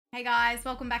Hey guys,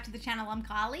 welcome back to the channel. I'm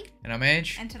Carly. And I'm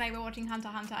Ange. And today we're watching Hunter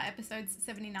x Hunter episodes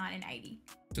 79 and 80.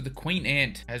 So the Queen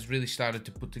Ant has really started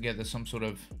to put together some sort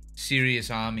of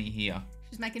serious army here.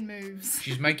 She's making moves.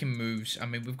 She's making moves. I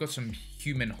mean, we've got some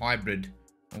human hybrid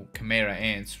or chimera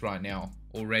ants right now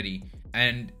already.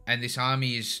 And this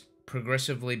army is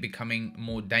progressively becoming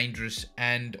more dangerous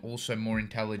and also more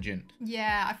intelligent.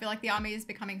 Yeah, I feel like the army is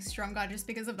becoming stronger just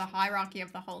because of the hierarchy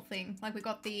of the whole thing. Like we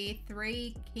got the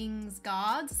 3 King's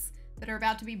Guards that are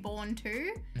about to be born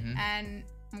too, and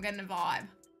I'm getting a vibe.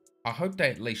 I hope they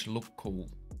at least look cool.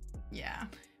 Yeah.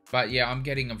 But yeah, I'm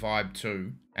getting a vibe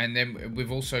too. And then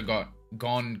we've also got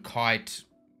Gon, Kite's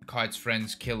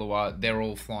friends, Killua. They're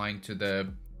all flying to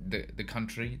the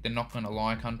country, the Not Gonna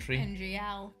Lie country.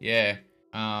 NGL. Yeah.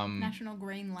 National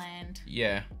Greenland.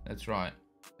 Yeah, that's right.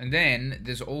 And then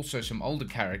there's also some older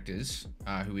characters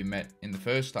who we met in the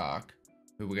first arc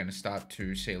who we're going to start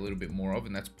to see a little bit more of,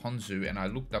 and that's Ponzu. And I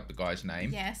looked up the guy's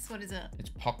name. Yes, what is it? It's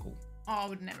Puckle. Oh, I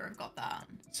would never have got that.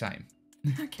 Same.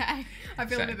 Okay, I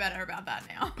feel a bit better about that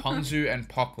now. Ponzu and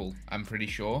Puckle, I'm pretty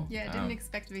sure. Yeah, I didn't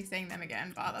expect to be seeing them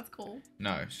again, but that's cool.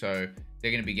 No, so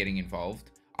they're going to be getting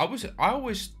involved. I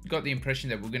always got the impression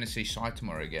that we're going to see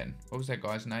Saitama again. What was that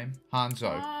guy's name?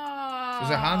 Hanzo. Was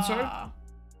it Hanzo? I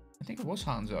think it was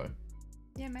Hanzo.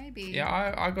 Yeah, maybe.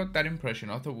 Yeah, I got that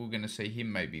impression. I thought we were going to see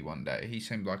him maybe one day. He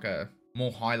seemed like a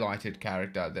more highlighted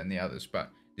character than the others, but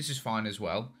this is fine as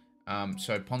well.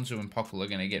 So Ponzu and Puckle are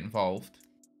going to get involved.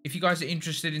 If you guys are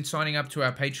interested in signing up to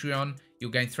our Patreon,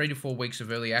 you'll gain 3 to 4 weeks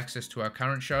of early access to our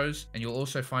current shows, and you'll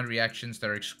also find reactions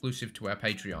that are exclusive to our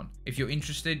Patreon. If you're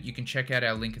interested, you can check out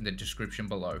our link in the description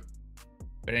below.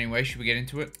 But anyway, should we get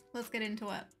into it? Let's get into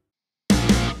it.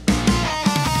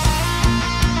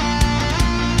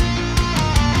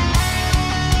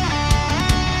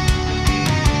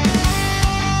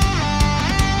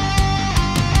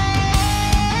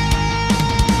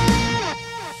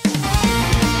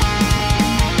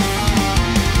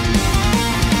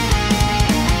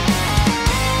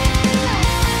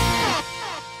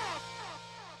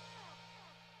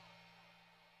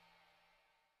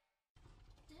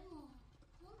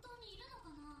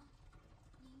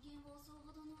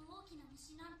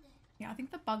 Yeah, I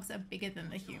think the bugs are bigger than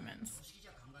the humans.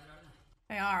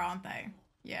 They are, aren't they?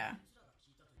 Yeah.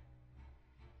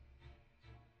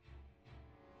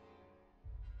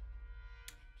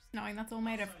 Just knowing that's all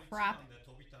made of crap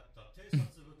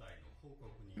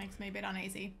makes me a bit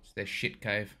uneasy. It's their shit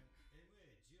cave.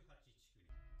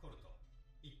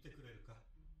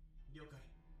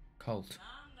 Colt.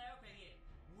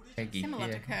 Peggy. Similar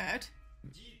to Kurt.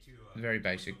 Very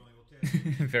basic.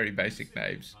 Very basic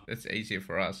names. That's easier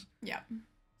for us. Yep.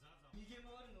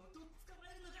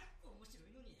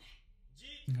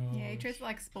 Oh. Yeah, he treats it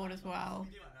like sport as well.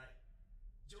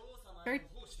 Very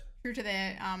true to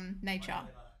their nature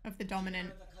of the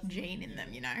dominant gene in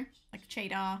them, you know? Like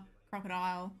cheetah,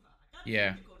 crocodile.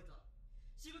 Yeah.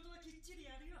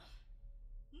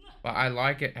 But I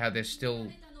like it how they're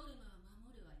still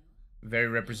very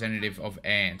representative of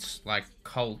ants. Like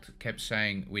Colt kept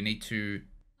saying we need to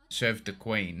serve the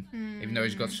queen, even though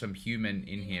he's got some human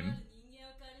in him.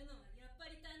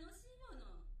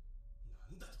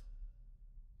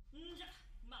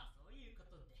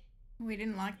 We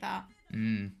didn't like that.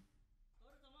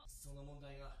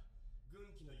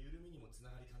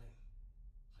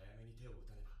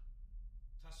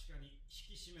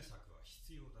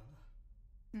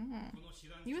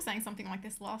 You were saying something like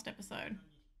this last episode.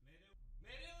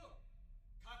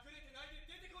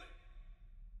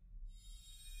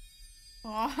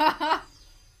 Oh,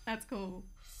 that's cool.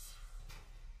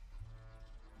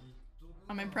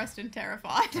 I'm impressed and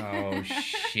terrified. Oh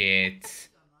shit.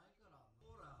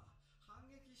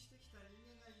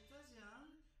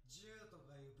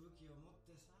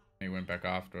 He went back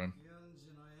after him.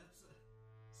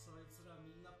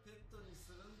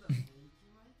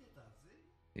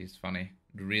 He's funny.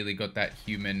 Really got that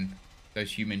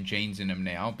those human genes in him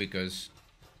now because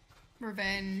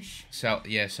Revenge.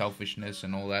 Selfishness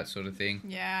and all that sort of thing.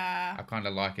 Yeah. I kind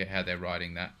of like it how they're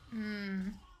writing that.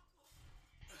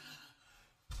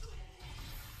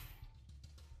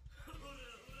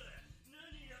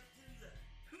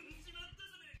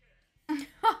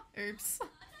 Oops.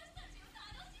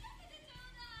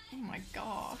 Oh my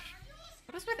gosh.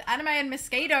 What is with anime and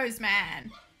mosquitoes,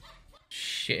 man?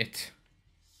 Shit.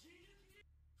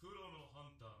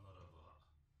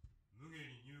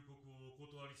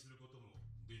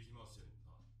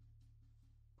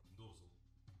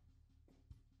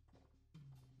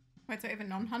 Wait, so even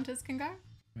non-hunters can go?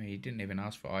 I mean, he didn't even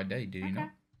ask for ID, did he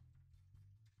not?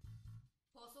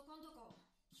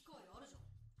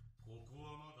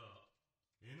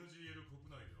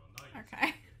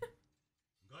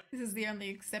 This is the only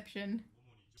exception.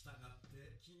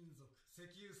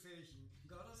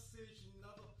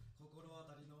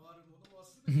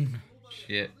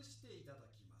 Shit.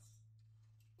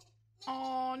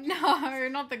 Oh no,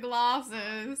 not the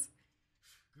glasses.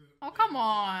 Oh, come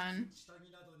on.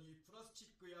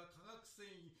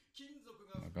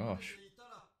 Oh my gosh.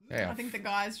 I think the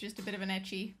guy's just a bit of an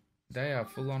etchy. They are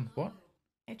full on what?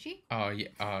 Etchy? Oh, yeah.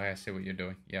 Oh, I see what you're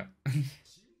doing. Yeah.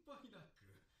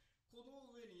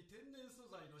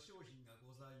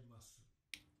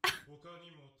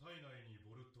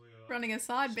 Running a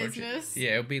side business.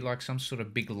 Yeah, it'll be like some sort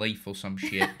of big leaf or some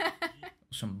shit.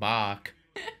 Some bark.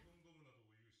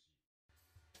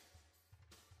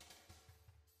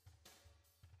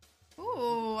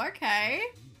 Ooh, okay.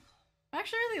 I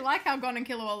actually really like how Gon and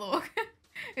Killua look.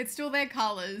 It's still their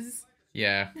colors.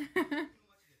 Yeah.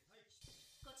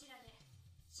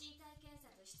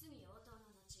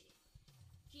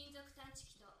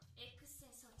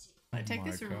 I take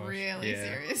this gosh. really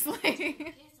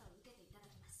seriously.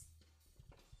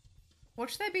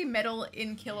 Watch there be metal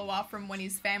in Killua from when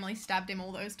his family stabbed him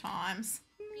all those times.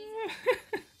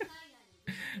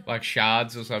 Like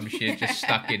shards or some shit just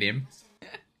stuck in him.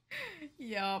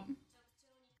 Yup.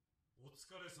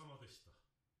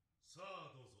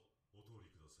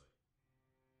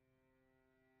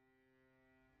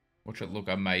 Watch it look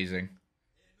amazing.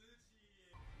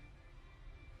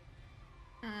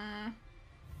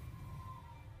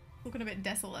 Looking a bit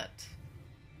desolate.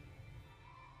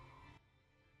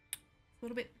 A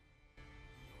little bit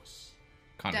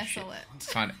Kind desolate. of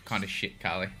shit. Kind of shit,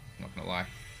 Carly. I'm not gonna lie.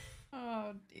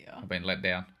 Oh dear. I've been let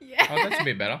down. Yeah. Oh, that's a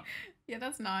bit better. Yeah,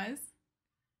 that's nice.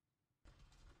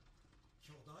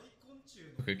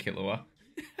 Look at Killua.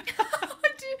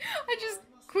 I just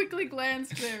quickly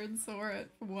glanced there and saw it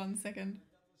for 1 second.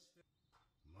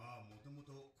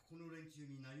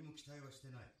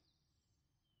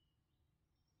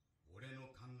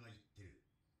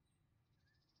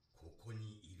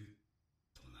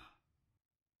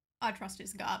 I trust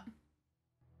his gut.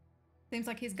 Seems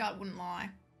like his gut wouldn't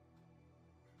lie.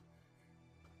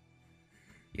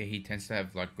 Yeah, he tends to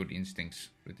have like good instincts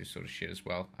with this sort of shit as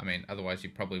well. I mean, otherwise he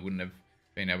probably wouldn't have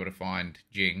been able to find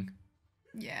Jing.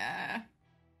 Yeah.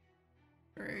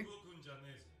 True.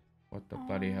 What the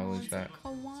bloody hell is that?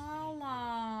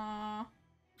 Koala.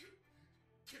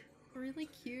 Really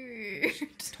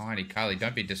cute. Tiny Carly,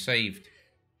 don't be deceived.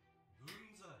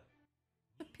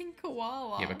 The pink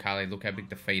koala. Yeah, but Carly, look how big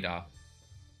the feet are.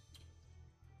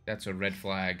 That's a red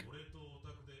flag.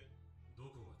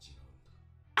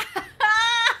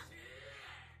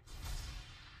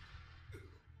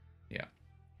 Yeah.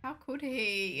 How could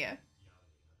he?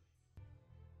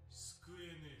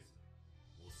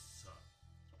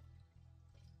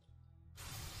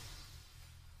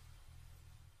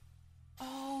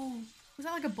 Oh, was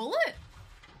that like a bullet?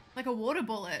 Like a water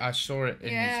bullet? I saw it in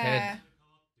his head.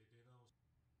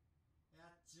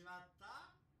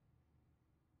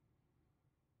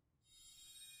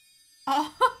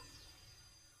 Oh.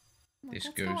 This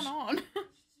What's goose. going on?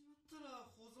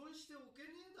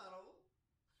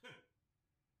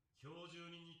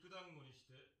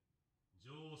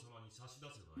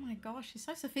 Oh my gosh, he's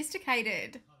so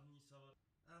sophisticated.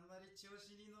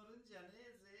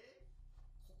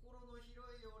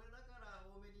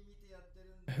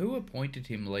 Who appointed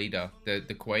him leader?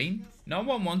 The queen? No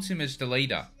one wants him as the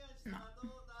leader. No.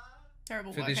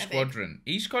 Terrible For work this ethic. squadron.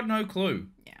 He's got no clue.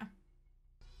 Yeah.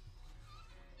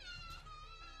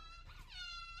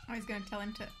 Oh, he's going to tell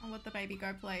him to let the baby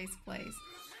go, please, please.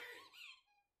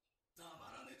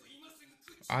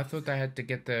 I thought they had to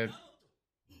get the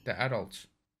adults.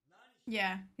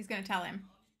 Yeah, he's going to tell him.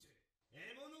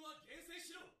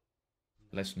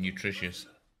 Less nutritious.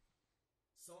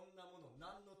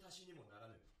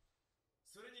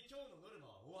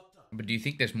 But do you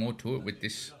think there's more to it with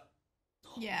this?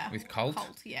 Yeah. With Cult?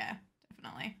 Cult, yeah,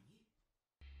 definitely.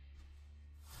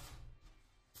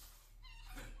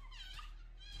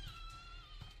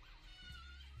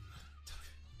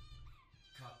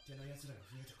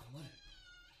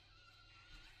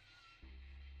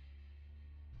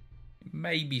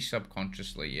 Maybe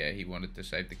subconsciously, yeah, he wanted to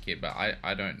save the kid, but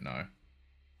I don't know.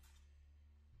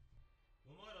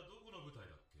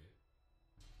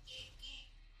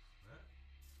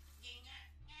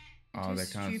 Oh,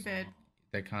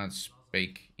 they can't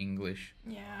speak English.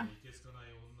 Yeah.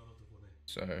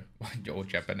 So, or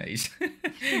Japanese.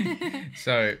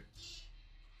 So,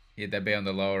 yeah, they'd be on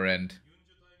the lower end.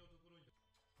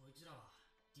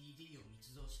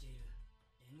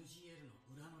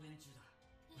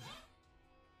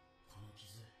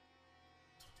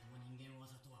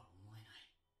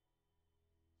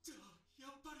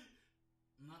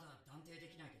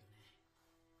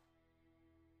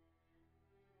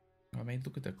 mean,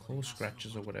 look at the claw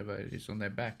scratches or whatever it is on their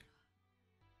back.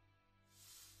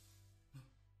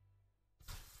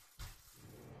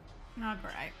 Oh,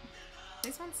 great.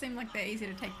 These ones seem like they're easy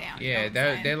to take down. Yeah,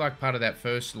 they're like part of that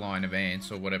first line of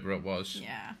ants or whatever it was.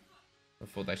 Yeah.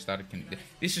 Before they started.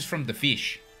 This is from the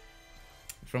fish.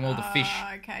 From all the fish.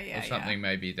 Okay, yeah, or something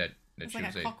maybe that It's she like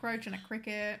was a cockroach and a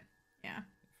cricket. Yeah.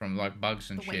 From like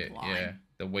bugs and The shit. weak line. Yeah,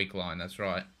 the weak line. That's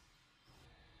right.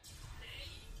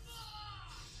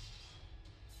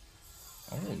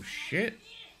 Oh shit.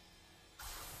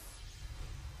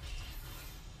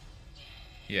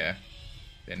 Yeah.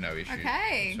 They're no issue.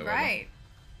 Okay, whatsoever. great.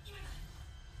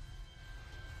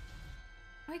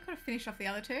 Oh, you could have finished off the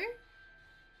other two.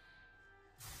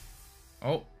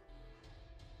 Oh.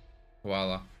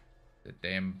 Koala. The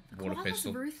damn water Koala's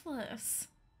pistol. ruthless.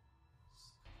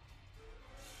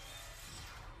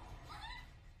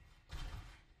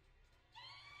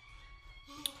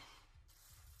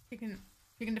 She can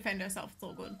defend herself, it's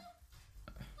all good.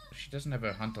 She doesn't have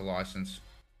her hunter license.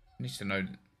 She needs to know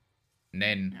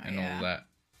Nen and all that.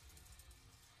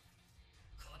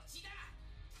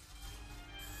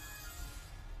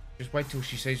 Just wait till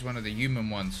she sees one of the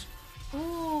human ones.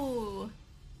 Ooh.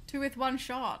 2 with 1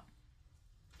 shot.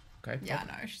 Okay. Yeah,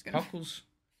 no, she's gonna... Puckles.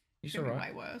 He's gonna be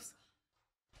alright. way worse.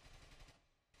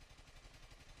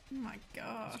 Oh my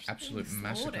gosh. Absolute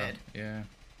massacre. Yeah.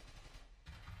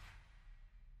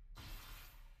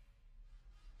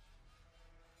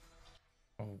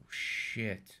 Oh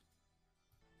shit.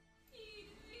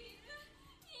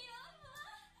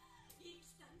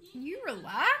 Can you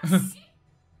relax?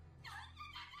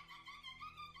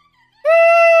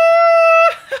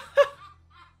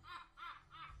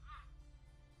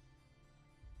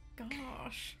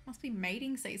 Gosh, must be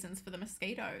mating seasons for the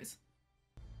mosquitoes.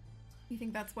 You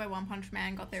think that's where One Punch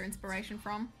Man got their inspiration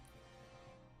from?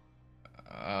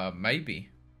 Maybe.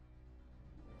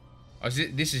 Oh,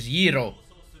 this is Yiro.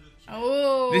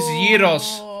 Oh. This is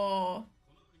Yiros.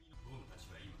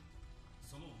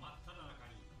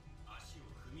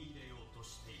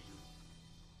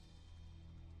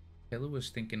 Killer was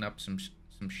thinking up some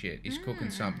shit. He's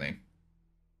cooking something.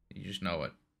 You just know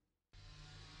it.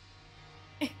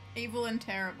 Evil and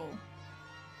terrible.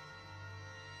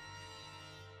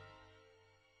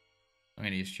 I'm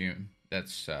gonna assume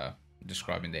that's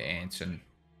describing the ants and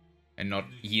not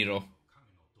Yiro.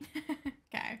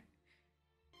 Okay.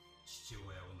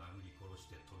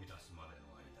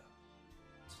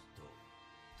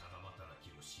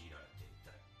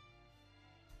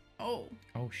 Oh.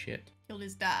 Oh shit. Killed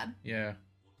his dad. Yeah.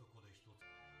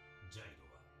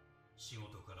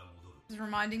 It's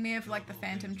reminding me of like the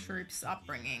Phantom Troops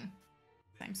upbringing.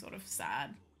 Same sort of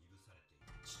sad.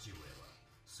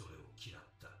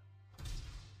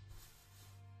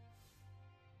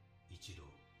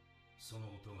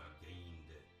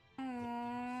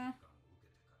 Aww.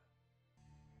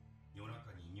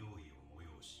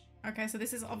 Okay, so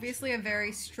this is obviously a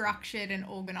very structured and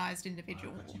organized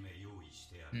individual.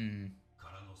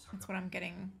 That's what I'm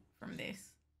getting from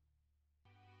this.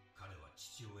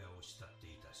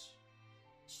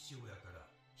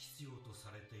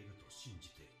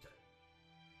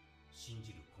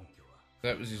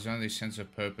 That was his only sense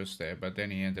of purpose there, but then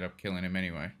he ended up killing him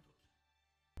anyway.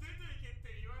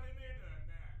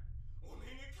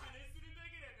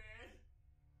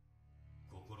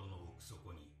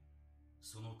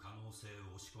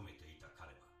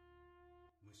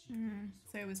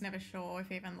 So he was never sure if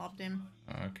he even loved him.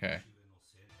 Okay.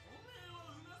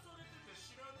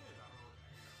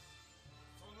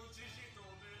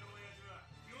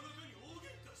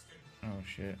 Oh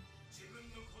shit.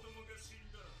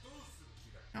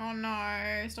 Oh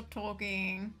no, stop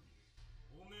talking.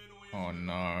 Oh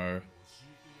no.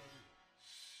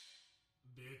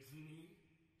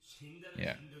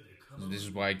 Yeah. This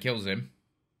is why he kills him.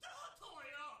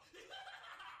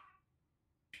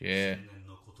 Yeah.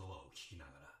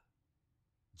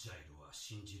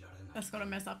 That's gotta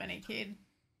mess up any kid.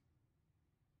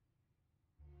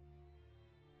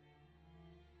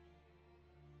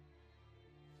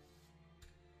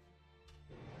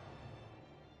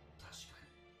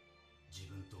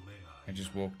 I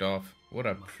just walked off. What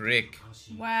a prick.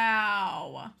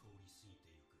 Wow.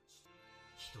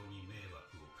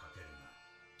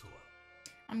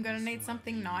 I'm gonna need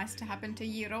something nice to happen to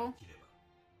Yiro.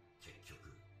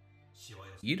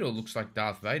 Yiro looks like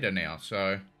Darth Vader now,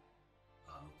 so...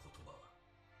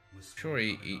 Sure,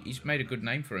 he's made a good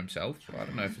name for himself. I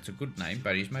don't know if it's a good name,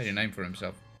 but he's made a name for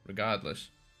himself regardless.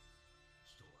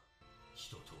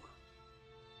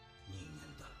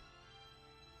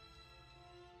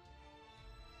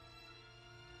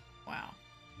 Wow.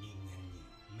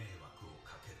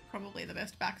 probably the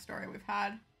best backstory we've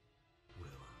had.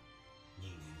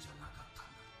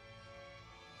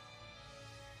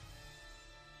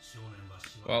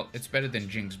 Well, it's better than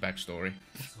Jing's backstory.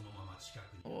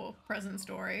 Or present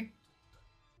story.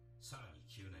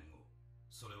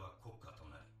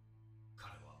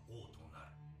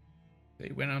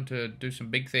 He went on to do some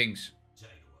big things.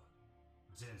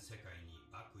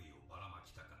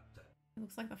 It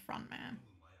looks like the front man.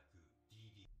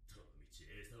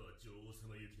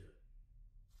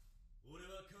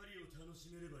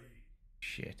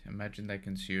 Shit, imagine they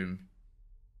consume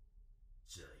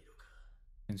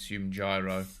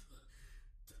gyro.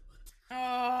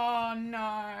 Oh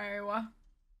no.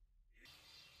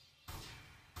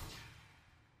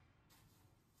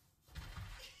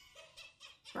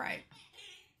 Great.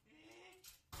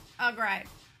 Oh, great.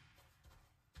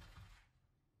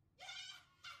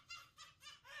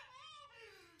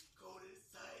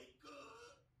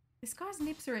 This guy's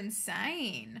nips are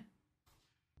insane.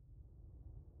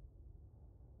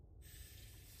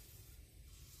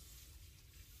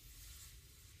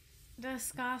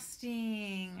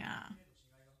 Disgusting.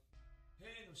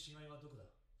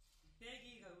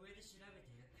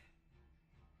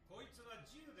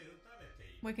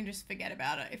 We can just forget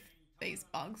about it if these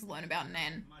bugs learn about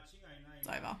Nen. It's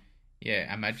over.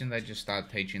 Yeah, imagine they just start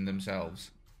teaching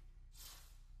themselves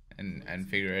and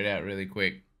figure it out really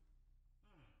quick.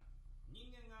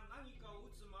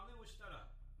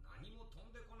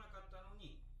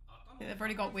 Yeah, they've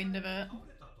already got wind of it.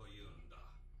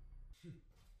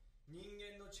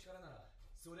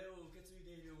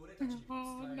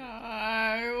 Oh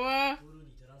no.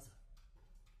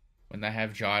 When they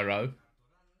have gyro.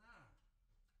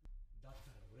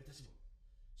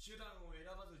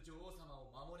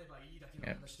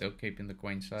 Yep, still keeping the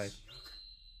queen safe.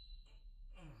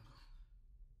 I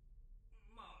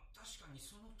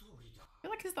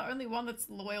feel like he's the only one that's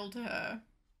loyal to her.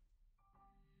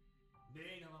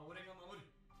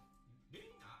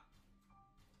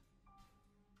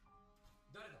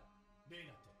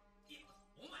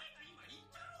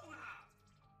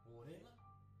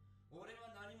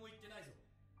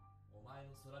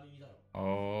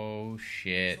 Oh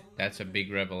shit, that's a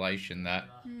big revelation, that.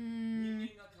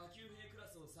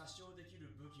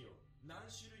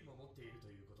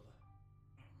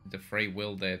 The free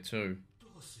will there too.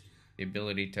 The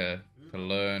ability to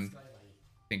learn,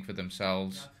 think for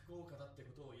themselves.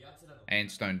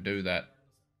 Ants don't do that.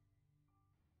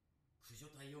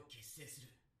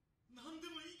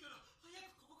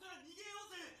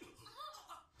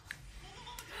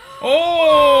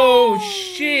 Oh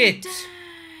shit!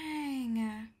 Dang.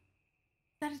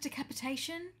 Is that a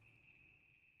decapitation?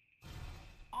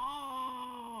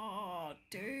 Oh,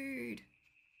 dude.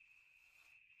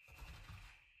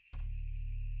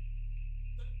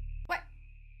 What?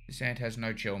 This ant has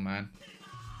no chill, man.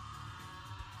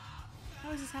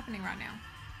 How is this happening right now?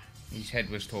 His head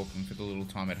was talking for the little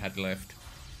time it had left.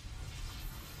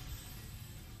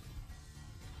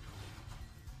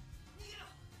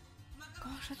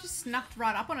 Gosh, that just snuffed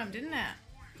right up on him, didn't it?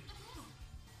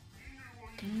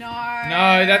 No.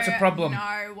 No, that's a problem.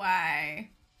 No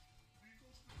way.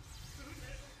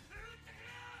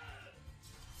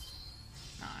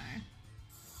 No.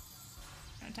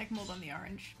 Gonna take more than the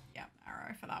orange. Yep,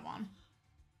 arrow for that one.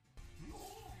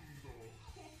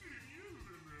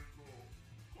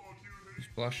 He's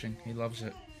blushing. He loves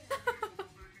it.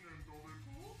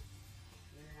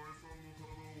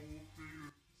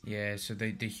 Yeah, so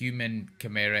the human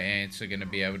chimera ants are going to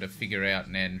be able to figure out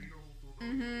Nen.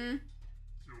 Mm-hmm.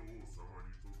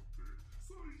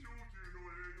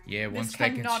 Yeah, once this they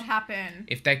cannot happen.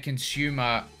 If they consume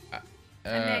a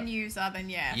and then user, then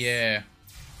yes. Yeah.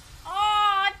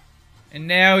 Oh! And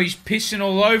now he's pissing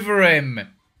all over him.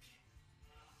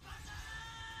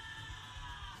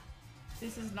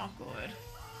 This is not good.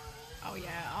 Oh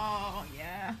yeah. Oh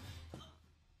yeah.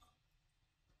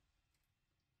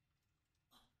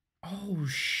 Oh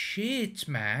shit,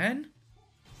 man.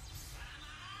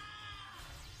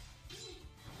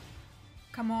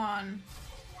 Come on.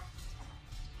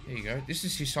 There you go. This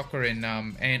is Hisoka in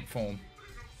ant form.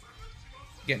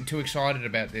 Getting too excited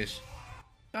about this.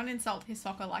 Don't insult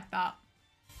Hisoka like that.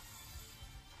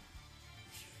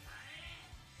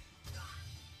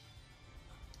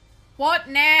 What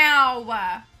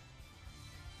now?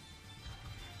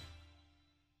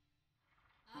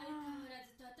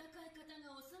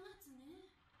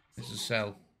 This is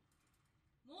Cell.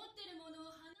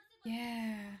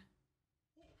 Yeah.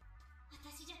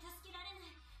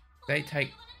 They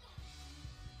take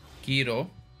Giro.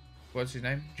 What's his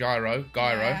name? Gyro.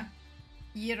 Yeah.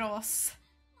 Gyros.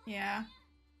 Yeah.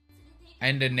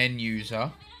 And a Nen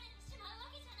user.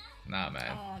 Nah,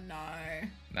 man. Oh no.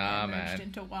 Nah, They merged man.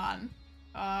 into one.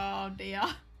 Oh dear.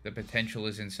 The potential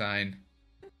is insane.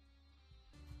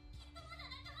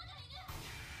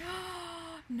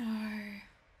 No.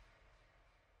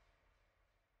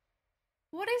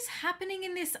 What is happening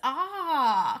in this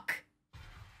arc?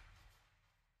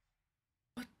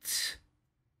 What?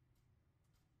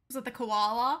 Was it the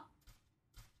koala?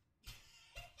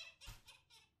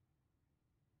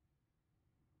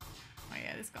 Oh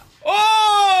yeah, this guy.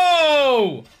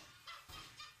 Oh!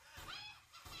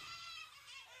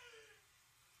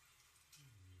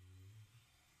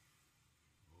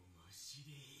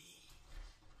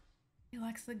 He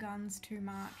likes the guns too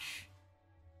much.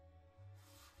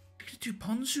 Look at do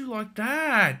Ponzu like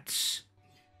that.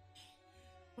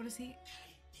 What is he?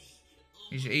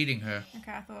 He's eating her.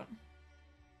 Okay, I thought.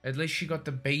 At least she got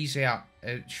the bees out.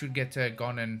 It should get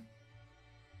gone and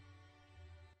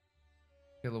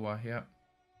kill away. Yep.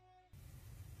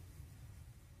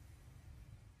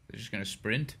 They're just gonna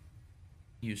sprint.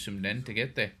 Use some Nen to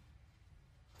get there.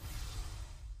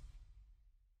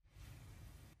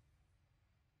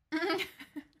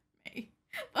 Me.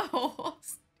 The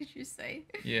horse. Did you see?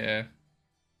 Yeah.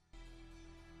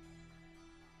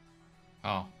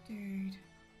 Oh. Dude.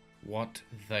 What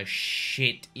the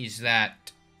shit is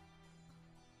that?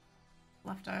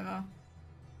 Leftover.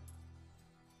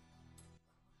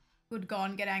 Good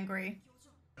God, get angry.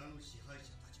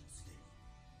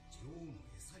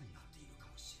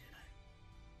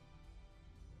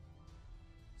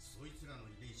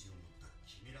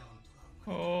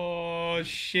 Oh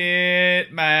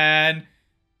shit, man.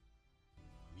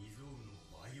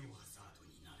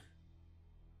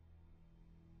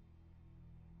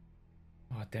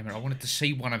 Oh damn it, I wanted to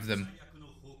see one of them.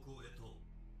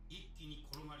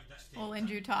 All in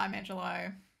due time,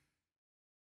 Angelo.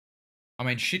 I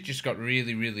mean, shit just got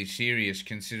really, really serious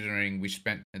considering we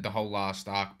spent the whole last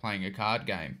arc playing a card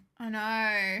game. I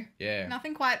know. Yeah.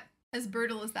 Nothing quite as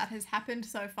brutal as that has happened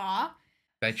so far.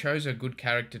 They chose a good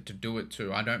character to do it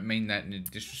to. I don't mean that in a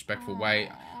disrespectful way.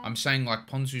 I'm saying like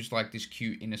Ponzu's like this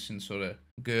cute, innocent sort of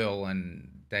girl and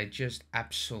they just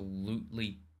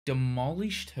absolutely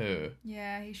demolished her.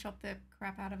 Yeah, he shot the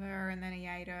crap out of her and then he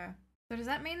ate her. So does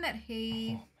that mean that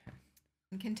he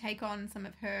can take on some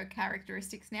of her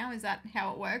characteristics now? Is that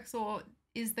how it works? Or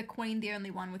is the queen the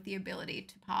only one with the ability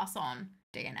to pass on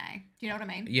DNA? Do you know what I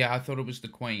mean? Yeah, I thought it was the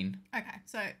queen. Okay,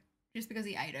 so just because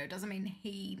he ate her doesn't mean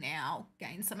he now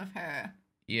gains some of her.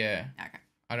 Yeah. Okay.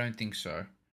 I don't think so.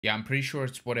 Yeah, I'm pretty sure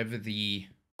it's whatever the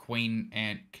queen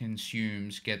ant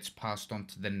consumes gets passed on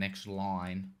to the next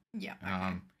line. Yeah.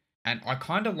 Okay. And I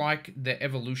kind of like the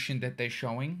evolution that they're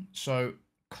showing. So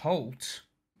Colt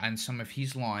and some of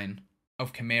his line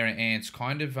of Chimera ants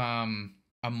kind of are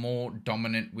more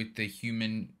dominant with the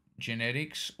human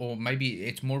genetics, or maybe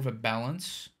it's more of a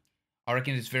balance. I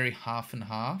reckon it's very half and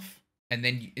half. And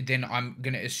then I'm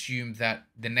going to assume that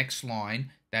the next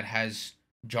line that has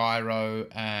Gyro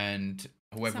and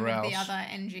whoever else. Some of the other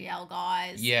NGL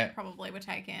guys probably were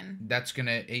taken. That's going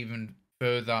to even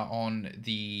further on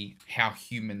how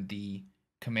human the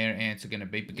Chimera ants are going to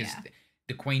be, because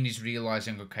the queen is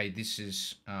realizing, okay, this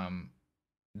is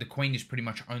the queen is pretty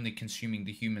much only consuming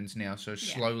the humans now, so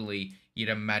slowly you'd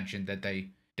imagine that they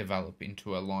develop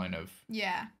into a line of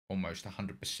almost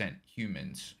 100%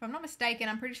 humans. If I'm not mistaken,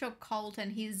 I'm pretty sure Colt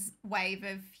and his wave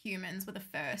of humans were the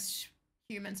first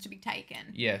humans to be taken.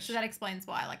 Yes. So that explains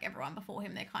why, like, everyone before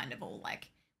him, they're kind of all like,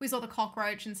 we saw the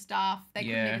cockroach and stuff. They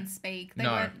couldn't even speak. They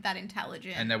weren't that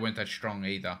intelligent. And they weren't that strong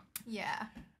either. Yeah.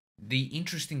 The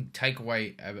interesting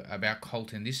takeaway about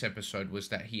Colt in this episode was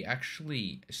that he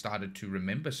actually started to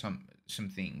remember some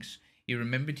things. He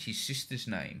remembered his sister's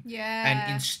name. Yeah.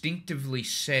 And instinctively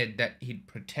said that he'd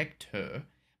protect her,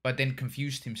 but then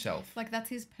confused himself. Like, that's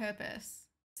his purpose.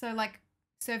 So, like,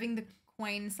 serving the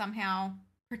queen somehow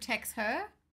protects her,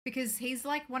 because he's,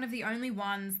 like, one of the only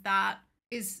ones that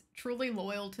is truly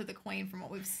loyal to the queen from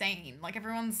what we've seen. Like,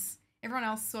 everyone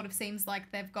else sort of seems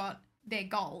like they've got their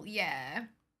goal. Yeah.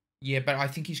 Yeah, but I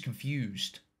think he's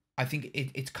confused. I think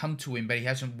it's come to him, but he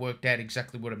hasn't worked out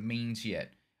exactly what it means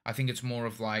yet. I think it's more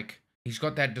of like, he's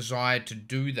got that desire to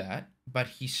do that, but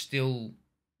he's still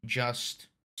just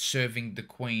serving the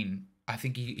queen. I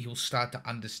think he'll start to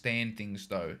understand things,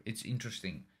 though. It's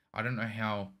interesting. I don't know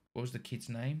how... What was the kid's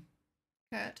name?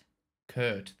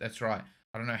 Kurt, that's right.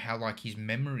 I don't know how, like, his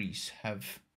memories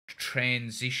have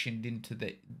transitioned into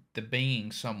the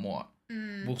being somewhat.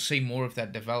 We'll see more of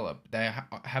that develop. They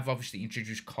have obviously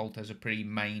introduced Colt as a pretty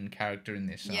main character in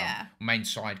this, main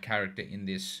side character in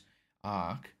this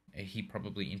arc. He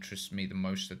probably interests me the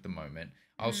most at the moment.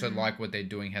 I also like what they're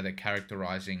doing, how they're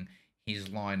characterizing his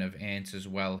line of ants as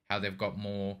well. How they've got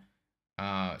more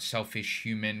selfish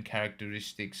human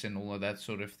characteristics and all of that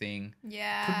sort of thing.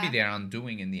 Yeah. Could be their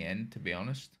undoing in the end, to be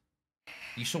honest.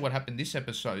 You saw what happened this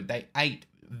episode. They ate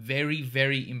very,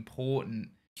 very important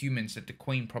humans that the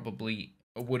Queen probably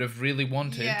would have really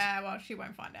wanted. Yeah, well, she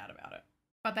won't find out about it.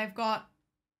 But they've got,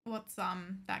 what's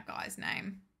that guy's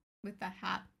name with the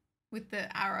hat, with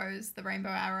the arrows, the rainbow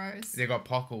arrows. They got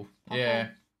Pockle. Yeah.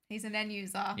 He's an end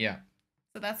user. Yeah.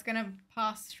 So that's going to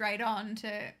pass straight on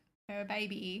to her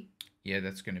baby. Yeah,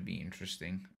 that's going to be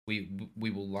interesting. We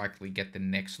will likely get the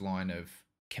next line of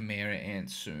Chimera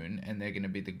ants soon, and they're going to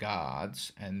be the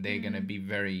guards, and they're going to be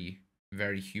very,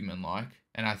 very human-like.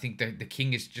 And I think that the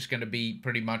king is just going to be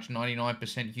pretty much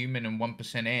 99% human and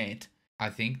 1% ant. I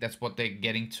think that's what they're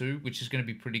getting to, which is going to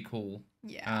be pretty cool.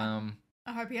 Yeah.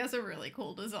 I hope he has a really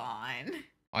cool design.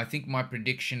 I think my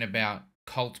prediction about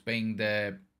Colt being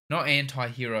the, not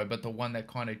anti-hero, but the one that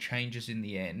kind of changes in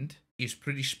the end is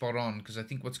pretty spot on, because I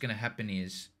think what's going to happen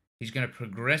is he's going to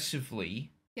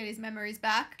progressively get his memories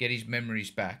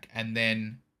back, and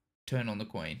then turn on the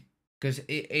Queen. Because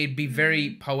it'd be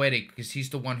very poetic, because he's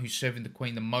the one who's serving the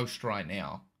Queen the most right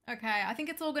now. Okay, I think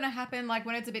it's all going to happen like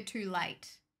when it's a bit too late.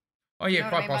 Oh yeah,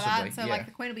 quite possibly. So like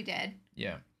the Queen will be dead.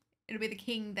 Yeah. It'll be the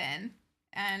king then,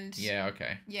 and yeah,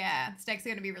 okay. Yeah, the stakes are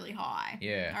going to be really high.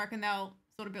 Yeah. I reckon they'll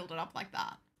sort of build it up like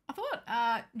that. I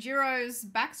thought Jiro's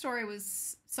backstory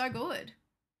was so good.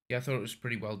 Yeah, I thought it was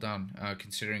pretty well done,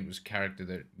 considering it was a character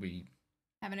that we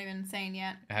haven't even seen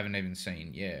yet.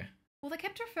 Yeah. Well, they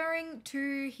kept referring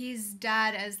to his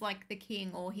dad as like the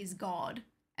king or his god,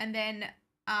 and then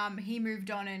he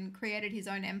moved on and created his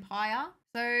own empire.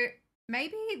 So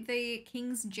maybe the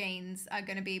king's genes are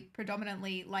going to be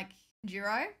predominantly like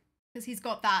Jiro, because he's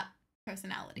got that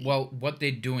personality. Well, what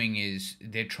they're doing is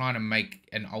they're trying to make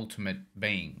an ultimate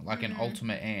being, like an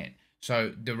ultimate ant.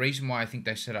 So the reason why I think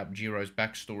they set up Jiro's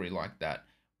backstory like that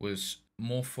was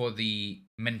more for the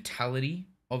mentality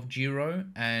of Jiro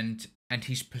and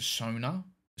his persona.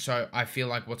 So I feel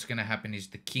like what's going to happen is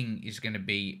the king is going to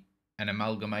be an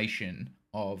amalgamation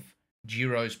of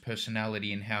Jiro's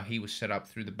personality and how he was set up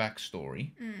through the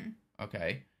backstory.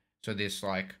 Okay, so there's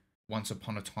like once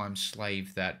upon a time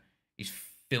slave that is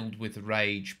filled with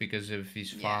rage because of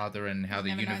his father and how the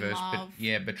universe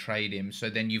betrayed him. So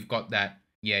then you've got that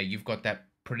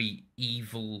pretty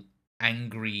evil,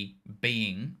 angry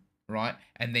being, right?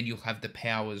 And then you'll have the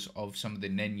powers of some of the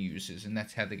Nen users, and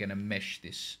that's how they're going to mesh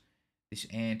this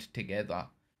ant together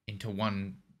into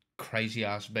one crazy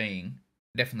ass being.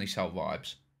 Definitely Cell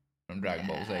vibes from Dragon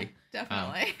Ball Z.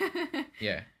 Definitely.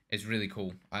 Yeah, it's really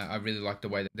cool. I really like the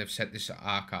way that they've set this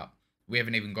arc up. We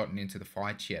haven't even gotten into the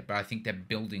fights yet, but I think they're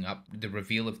building up the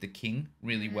reveal of the king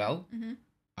really well.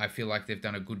 I feel like they've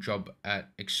done a good job at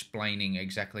explaining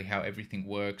exactly how everything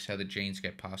works, how the genes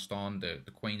get passed on,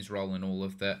 the Queen's role in all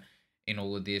of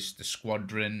this, the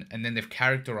squadron, and then they've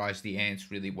characterized the ants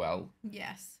really well.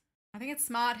 Yes. I think it's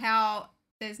smart how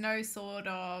there's no sort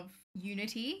of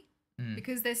unity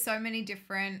because there's so many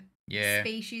different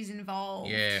species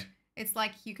involved. Yeah. It's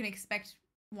like you can expect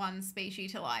one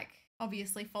species to like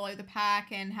obviously follow the pack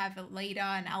and have a leader,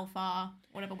 an alpha,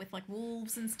 whatever, with like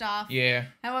wolves and stuff. Yeah.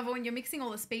 However, when you're mixing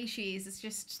all the species, it's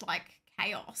just like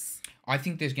chaos. I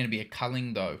think there's going to be a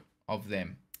culling though of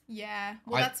them. Yeah.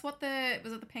 Well, that's what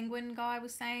was it the penguin guy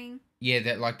was saying? Yeah,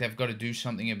 that like they've got to do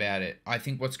something about it. I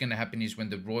think what's going to happen is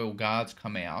when the royal guards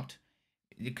come out,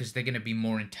 because they're going to be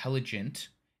more intelligent,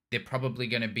 they're probably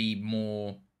going to be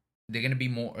more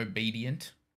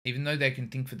obedient. Even though they can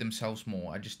think for themselves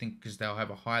more, I just think because they'll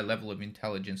have a higher level of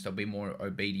intelligence, they'll be more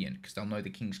obedient because they'll know the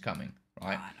king's coming,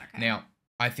 right? Okay. Now,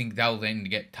 I think they'll then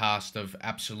get tasked of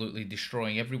absolutely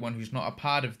destroying everyone who's not a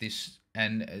part of this,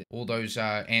 and all those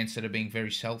ants that are being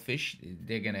very selfish,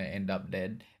 they're going to end up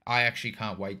dead. I actually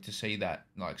can't wait to see that.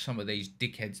 Like some of these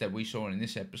dickheads that we saw in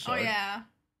this episode. Oh, yeah.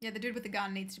 Yeah, the dude with the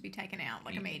gun needs to be taken out,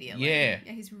 like, immediately. Yeah.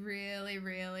 Yeah, he's really,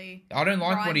 really I don't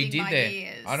like what he did there.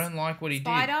 Gears. I don't like what he did.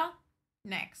 Spider?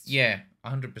 Next. Yeah,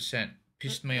 100%.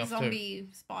 Pissed me off too. Zombie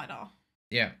spider.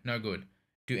 Yeah, no good.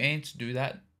 Do ants do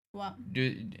that? What?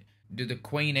 Do the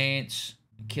queen ants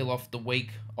kill off the weak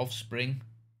offspring?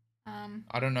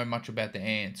 I don't know much about the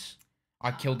ants.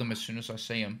 I kill them as soon as I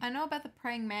see them. I know about the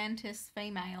praying mantis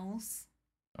females.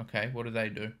 Okay, what do?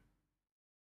 Do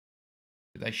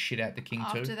they shit out the king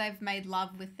too? After they've made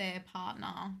love with their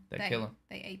partner, they kill them.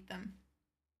 They eat them.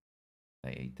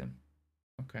 They eat them.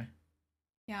 Okay.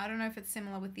 Yeah, I don't know if it's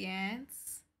similar with the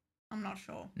ants. I'm not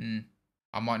sure.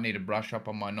 I might need to brush up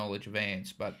on my knowledge of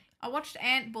ants, but... I watched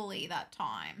Ant Bully that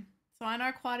time, so I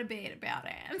know quite a bit about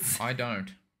ants. I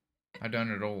don't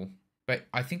at all. But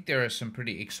I think there are some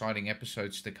pretty exciting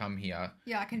episodes to come here.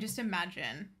 Yeah, I can just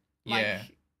imagine. Like, Yeah.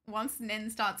 once Nen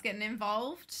starts getting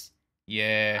involved,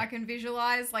 Yeah. I can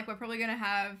visualize, like, we're probably going to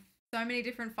have so many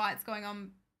different fights going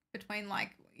on between,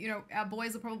 like, you know, our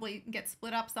boys will probably get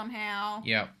split up somehow.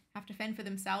 Yeah. Have to fend for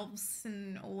themselves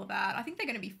and all of that. I think they're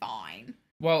going to be fine.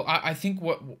 Well, I think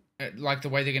what, like, the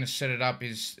way they're going to set it up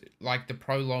is, like, the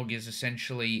prologue is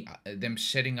essentially them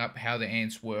setting up how the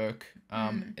ants work,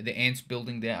 the ants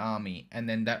building their army, and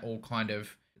then that all kind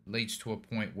of leads to a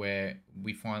point where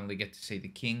we finally get to see the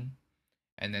king,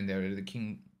 and then there are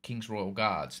the king's royal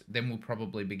guards. Then we'll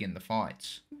probably begin the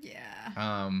fights.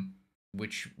 Yeah.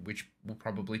 Which will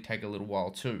probably take a little while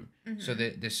too. So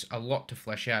there's a lot to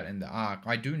flesh out in the arc.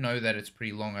 I do know that it's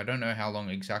pretty long. I don't know how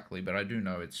long exactly, but I do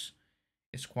know it's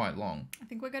quite long. I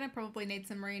think we're going to probably need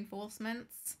some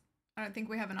reinforcements. I don't think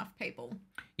we have enough people.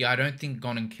 Yeah, I don't think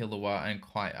Gon and Killua and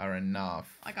Kite are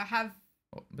enough. Like, I have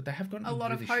but they have gotten a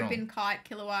lot really of hope strong. in Kite,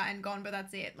 Killua, and Gon, but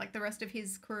that's it. Like, the rest of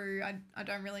his crew, I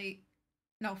don't really,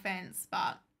 no offense,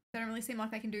 but they don't really seem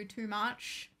like they can do too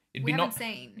much. We haven't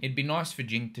seen. It'd be nice for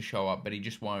Jing to show up, but he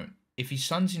just won't. If his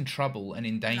son's in trouble and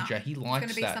in danger, he likes that.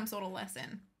 It's going to be some sort of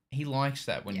lesson. He likes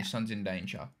that when his son's in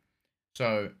danger.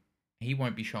 So he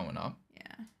won't be showing up.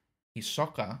 Yeah. His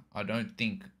Sokka, I don't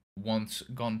think, wants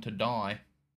Gon to die.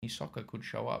 His Sokka could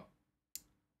show up.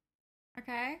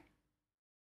 Okay.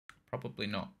 Probably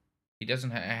not. He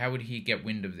doesn't. How would he get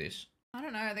wind of this? I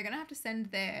don't know. They're going to have to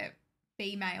send their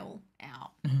female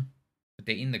out. But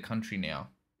they're in the country now.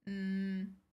 It's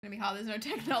going to be hard. There's no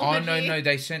technology. Oh, no.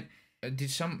 They sent...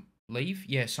 did some leave?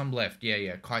 Yeah, some left.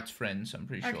 Yeah. Kite's friends, I'm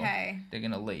pretty sure. Okay. They're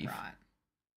going to leave. Right.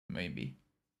 Maybe.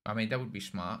 I mean, that would be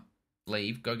smart.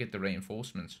 Leave. Go get the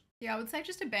reinforcements. Yeah, I would say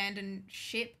just abandon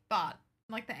ship, but,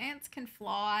 like, the ants can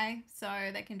fly, so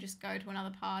they can just go to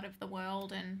another part of the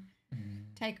world and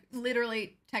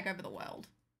literally take over the world.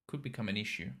 Could become an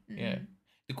issue. Yeah.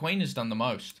 The Queen has done the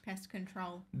most. Pest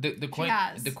control. The Queen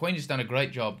has. The Queen has done a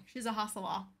great job. She's a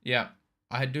hustler. Yeah.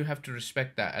 I do have to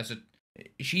respect that.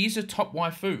 She is a top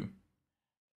waifu.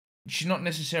 She's not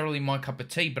necessarily my cup of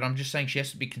tea, but I'm just saying she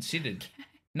has to be considered.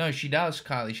 No, she does,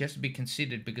 Carly. She has to be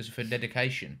considered because of her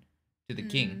dedication to the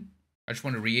king. I just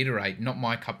want to reiterate, not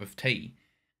my cup of tea.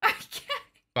 Okay.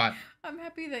 But I'm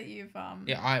happy that you've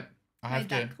I have to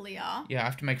that clear. Yeah, I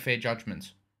have to make fair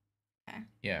judgments. Okay.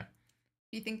 Yeah.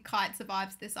 Do you think Kite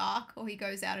survives this arc, or he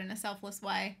goes out in a selfless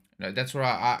way? No, that's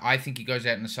right. I think he goes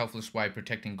out in a selfless way,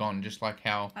 protecting Gon, just like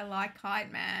how... I like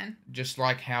Kite, man. Just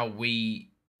like how we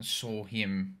saw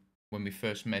him when we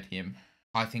first met him.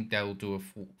 I think they'll do a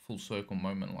full circle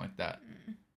moment like that.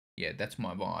 Yeah, that's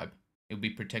my vibe. He'll be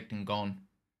protecting Gon,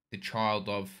 the child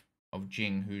of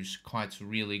Jing, who's Kite's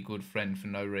really good friend for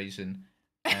no reason.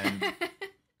 And...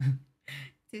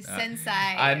 His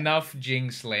sensei. Enough Jing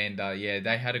slander. Yeah,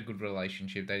 they had a good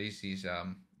relationship. That is his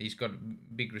he's got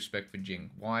big respect for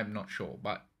Jing. Why, I'm not sure,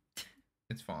 but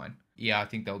it's fine. Yeah, I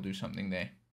think they'll do something there.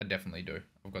 I definitely do.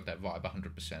 I've got that vibe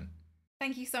 100%.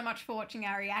 Thank you so much for watching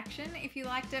our reaction. If you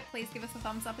liked it, please give us a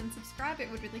thumbs up and subscribe. It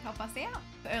would really help us out.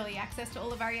 For early access to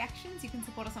all of our reactions, you can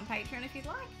support us on Patreon if you'd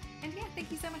like. And yeah,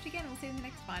 thank you so much again. We'll see you in the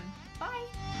next one.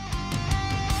 Bye!